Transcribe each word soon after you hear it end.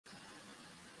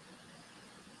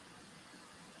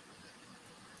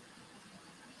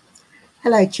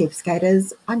Hello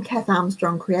Cheapskaters, I'm Kath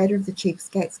Armstrong, creator of the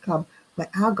Cheapskates Club, where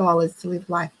our goal is to live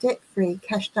life debt-free,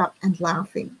 cashed up and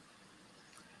laughing.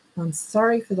 I'm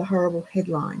sorry for the horrible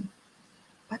headline,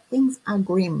 but things are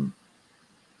grim.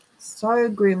 So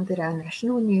grim that our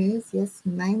national news, yes,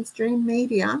 mainstream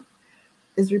media,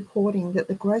 is reporting that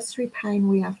the grocery pain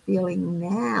we are feeling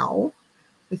now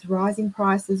with rising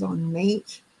prices on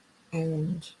meat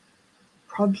and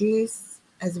produce,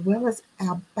 as well as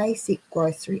our basic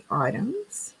grocery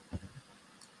items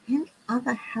and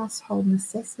other household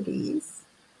necessities,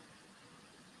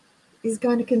 is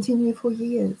going to continue for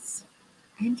years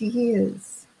and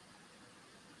years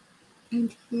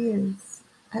and years,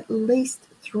 at least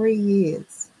 3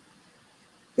 years.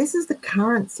 This is the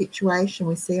current situation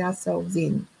we see ourselves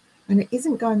in, and it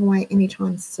isn't going away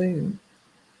anytime soon.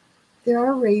 There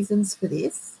are reasons for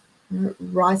this.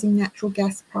 Rising natural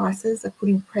gas prices are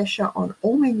putting pressure on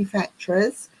all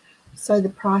manufacturers, so the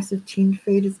price of tinned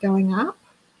food is going up.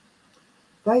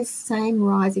 Those same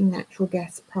rising natural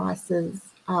gas prices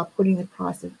are putting the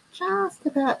price of just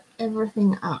about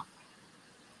everything up.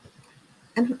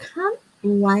 And we can't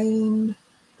blame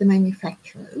the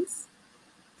manufacturers.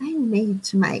 They need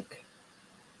to make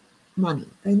money.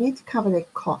 They need to cover their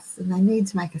costs and they need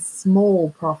to make a small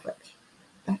profit.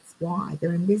 That's why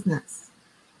they're in business.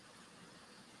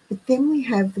 But then we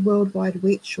have the worldwide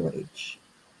wheat shortage.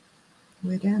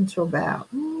 We're down to about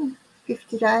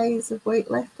 50 days of wheat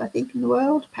left, I think, in the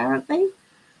world, apparently.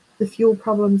 The fuel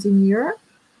problems in Europe.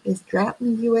 There's drought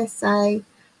in the USA.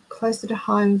 Closer to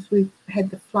home, we've had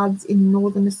the floods in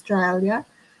northern Australia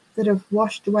that have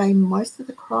washed away most of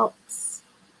the crops.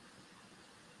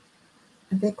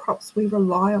 And they're crops we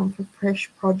rely on for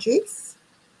fresh produce,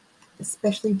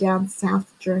 especially down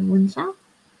south during winter.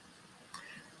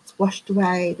 It's washed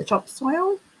away the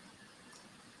topsoil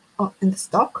and the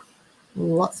stock.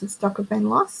 Lots of stock have been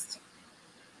lost.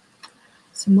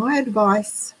 So my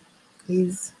advice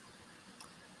is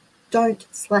don't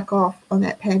slack off on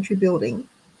that pantry building.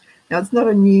 Now, it's not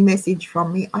a new message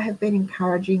from me. I have been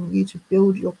encouraging you to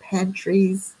build your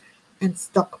pantries and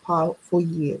stockpile for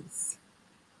years.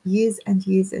 Years and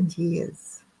years and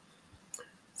years.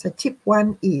 So tip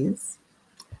 1 is,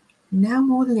 now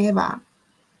more than ever,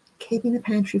 keeping the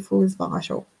pantry full is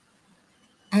vital.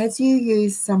 As you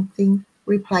use something,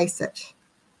 replace it.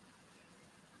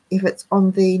 If it's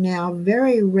on the now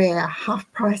very rare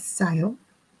half-price sale,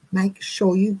 make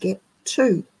sure you get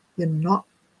 2. You're not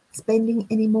spending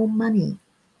any more money.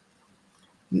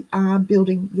 You are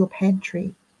building your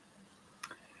pantry.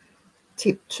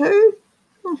 Tip 2,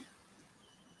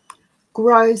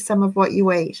 grow some of what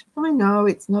you eat. I know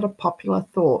it's not a popular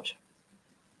thought,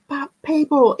 but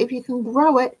people, if you can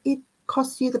grow it, it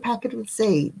costs you the packet of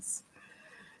seeds.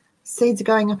 Seeds are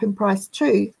going up in price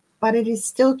too, but it is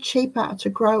still cheaper to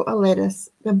grow a lettuce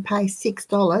than pay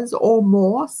 $6 or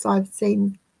more. So I've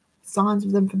seen signs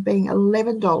of them for being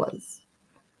 $11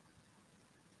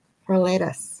 for a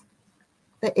lettuce.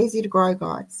 They're easy to grow,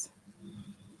 guys.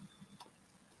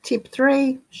 Tip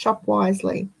 3, shop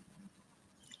wisely.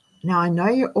 Now, I know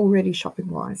you're already shopping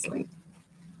wisely,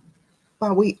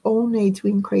 but we all need to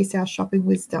increase our shopping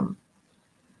wisdom.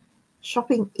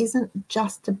 Shopping isn't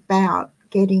just about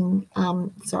shopping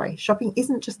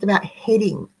isn't just about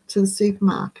heading to the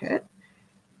supermarket.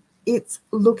 It's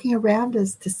looking around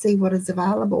us to see what is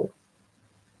available.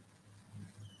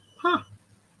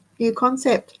 New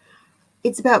concept.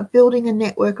 It's about building a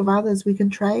network of others we can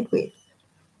trade with.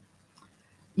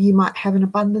 You might have an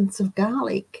abundance of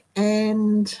garlic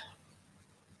and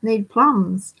need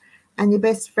plums, and your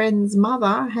best friend's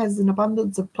mother has an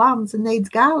abundance of plums and needs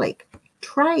garlic.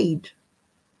 Trade.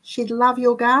 She'd love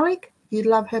your garlic, you'd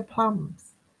love her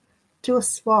plums. Do a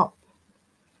swap.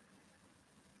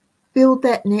 Build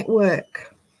that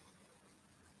network.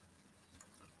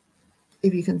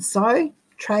 If you can sew,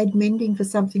 trade mending for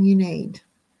something you need.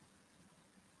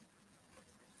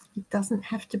 It doesn't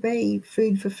have to be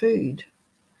food for food.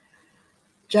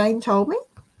 Jane told me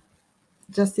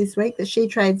just this week that she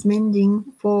trades mending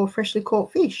for freshly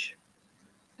caught fish.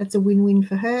 That's a win-win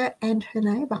for her and her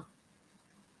neighbour.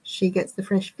 She gets the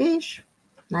fresh fish,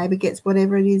 neighbour gets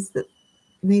whatever it is that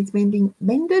needs mending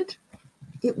mended.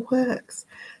 It works.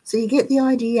 So you get the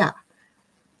idea.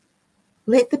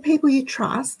 Let the people you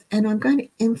trust, and I'm going to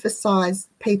emphasise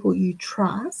people you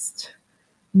trust,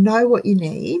 know what you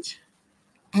need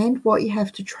and what you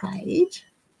have to trade,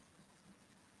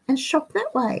 and shop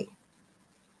that way.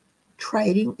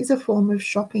 Trading is a form of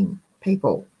shopping,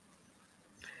 people.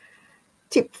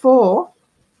 Tip 4,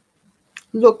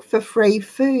 look for free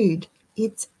food.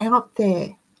 It's out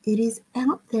there. It is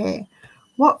out there.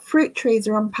 What fruit trees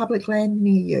are on public land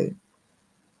near you?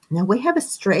 Now we have a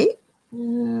street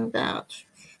about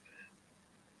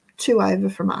 2 over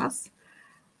from us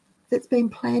that's been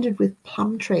planted with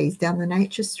plum trees down the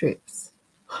nature strips.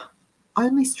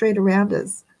 Only street around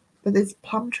us, but there's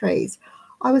plum trees.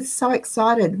 I was so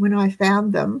excited when I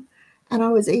found them, and I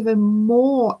was even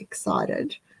more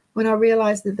excited when I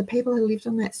realised that the people who lived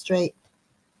on that street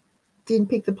didn't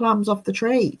pick the plums off the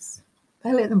trees.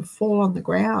 They let them fall on the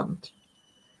ground.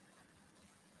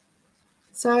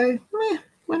 So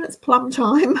when it's plum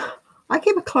time, I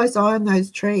keep a close eye on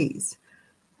those trees.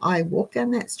 I walk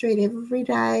down that street every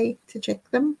day to check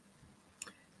them,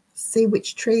 see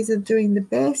which trees are doing the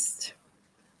best,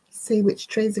 see which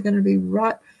trees are going to be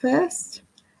ripe first,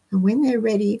 and when they're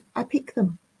ready, I pick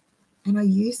them and I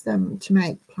use them to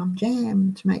make plum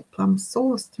jam, to make plum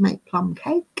sauce, to make plum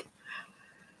cake.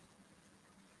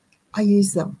 I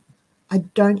use them. I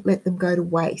don't let them go to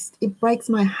waste. It breaks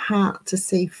my heart to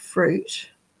see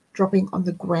fruit dropping on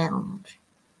the ground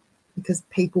because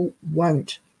people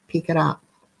won't pick it up.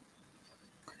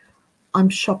 I'm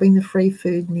shopping the free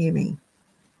food near me.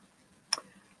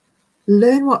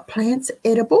 Learn what plants are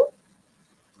edible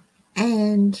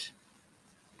and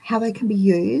how they can be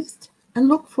used, and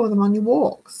look for them on your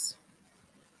walks.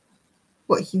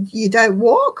 What, you don't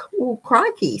walk? Well,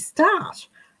 crikey, start.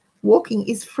 Walking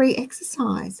is free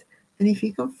exercise, and if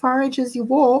you can forage as you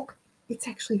walk, it's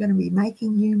actually going to be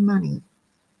making you money.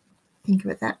 Think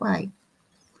of it that way.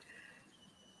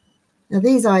 Now,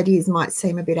 these ideas might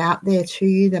seem a bit out there to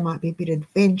you. They might be a bit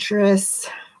adventurous.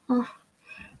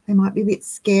 They might be a bit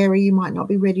scary. You might not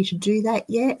be ready to do that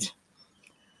yet.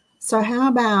 So how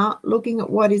about looking at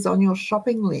what is on your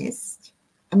shopping list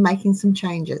and making some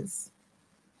changes?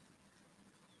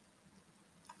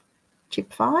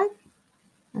 Tip 5,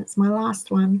 that's my last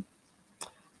one.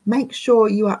 Make sure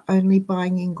you are only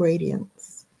buying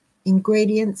ingredients.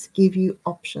 Ingredients give you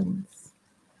options.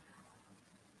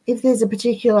 If there's a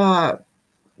particular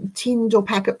tinned or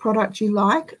packet product you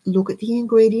like, look at the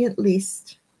ingredient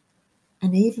list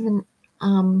and even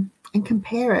and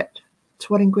compare it to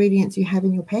what ingredients you have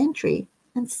in your pantry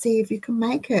and see if you can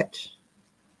make it.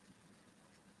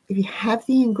 If you have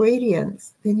the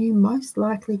ingredients, then you most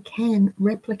likely can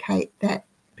replicate that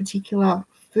particular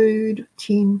food,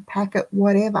 tin, packet,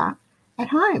 whatever, at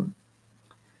home.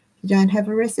 If you don't have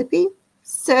a recipe,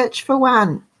 search for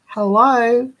one.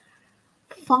 Hello.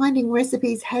 Finding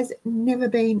recipes has never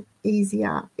been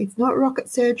easier. It's not rocket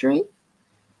surgery.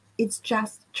 It's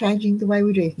just changing the way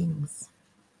we do things.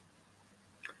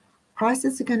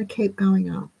 Prices are going to keep going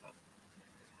up.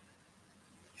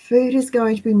 Food is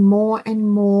going to be more and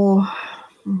more,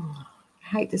 I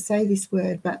hate to say this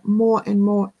word, but more and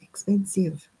more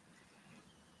expensive.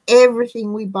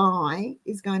 Everything we buy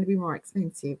is going to be more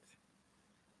expensive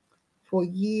for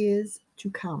years to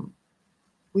come.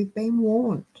 We've been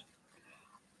warned.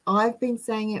 I've been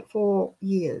saying it for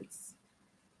years.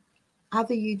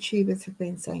 Other YouTubers have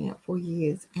been saying it for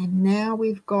years. And now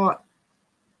we've got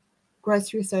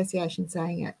Grocery Association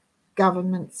saying it,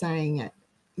 government saying it.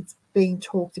 It's being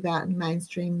talked about in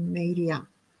mainstream media.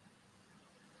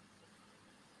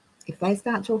 If they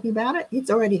start talking about it,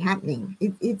 it's already happening.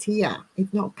 It's here.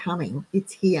 It's not coming.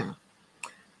 It's here.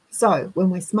 So when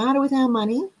we're smarter with our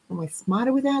money, when we're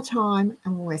smarter with our time,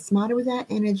 and when we're smarter with our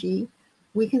energy,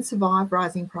 we can survive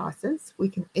rising prices. We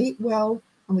can eat well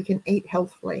and we can eat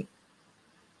healthfully.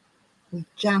 We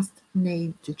just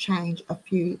need to change a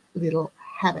few little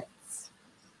habits.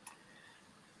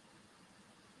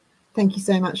 Thank you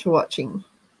so much for watching.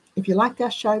 If you liked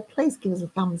our show, please give us a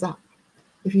thumbs up.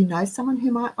 If you know someone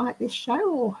who might like this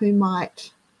show or who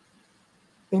might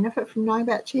benefit from knowing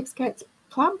about Cheapskates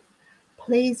Club,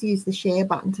 please use the share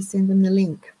button to send them the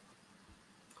link.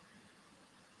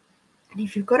 And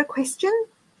if you've got a question,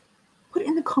 put it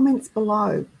in the comments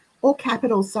below, all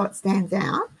capitals so it stands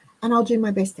out, and I'll do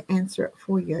my best to answer it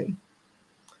for you.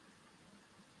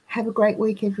 Have a great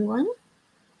week, everyone.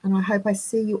 And I hope I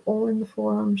see you all in the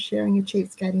forum sharing your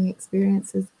cheapskating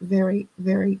experiences very,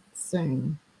 very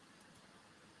soon.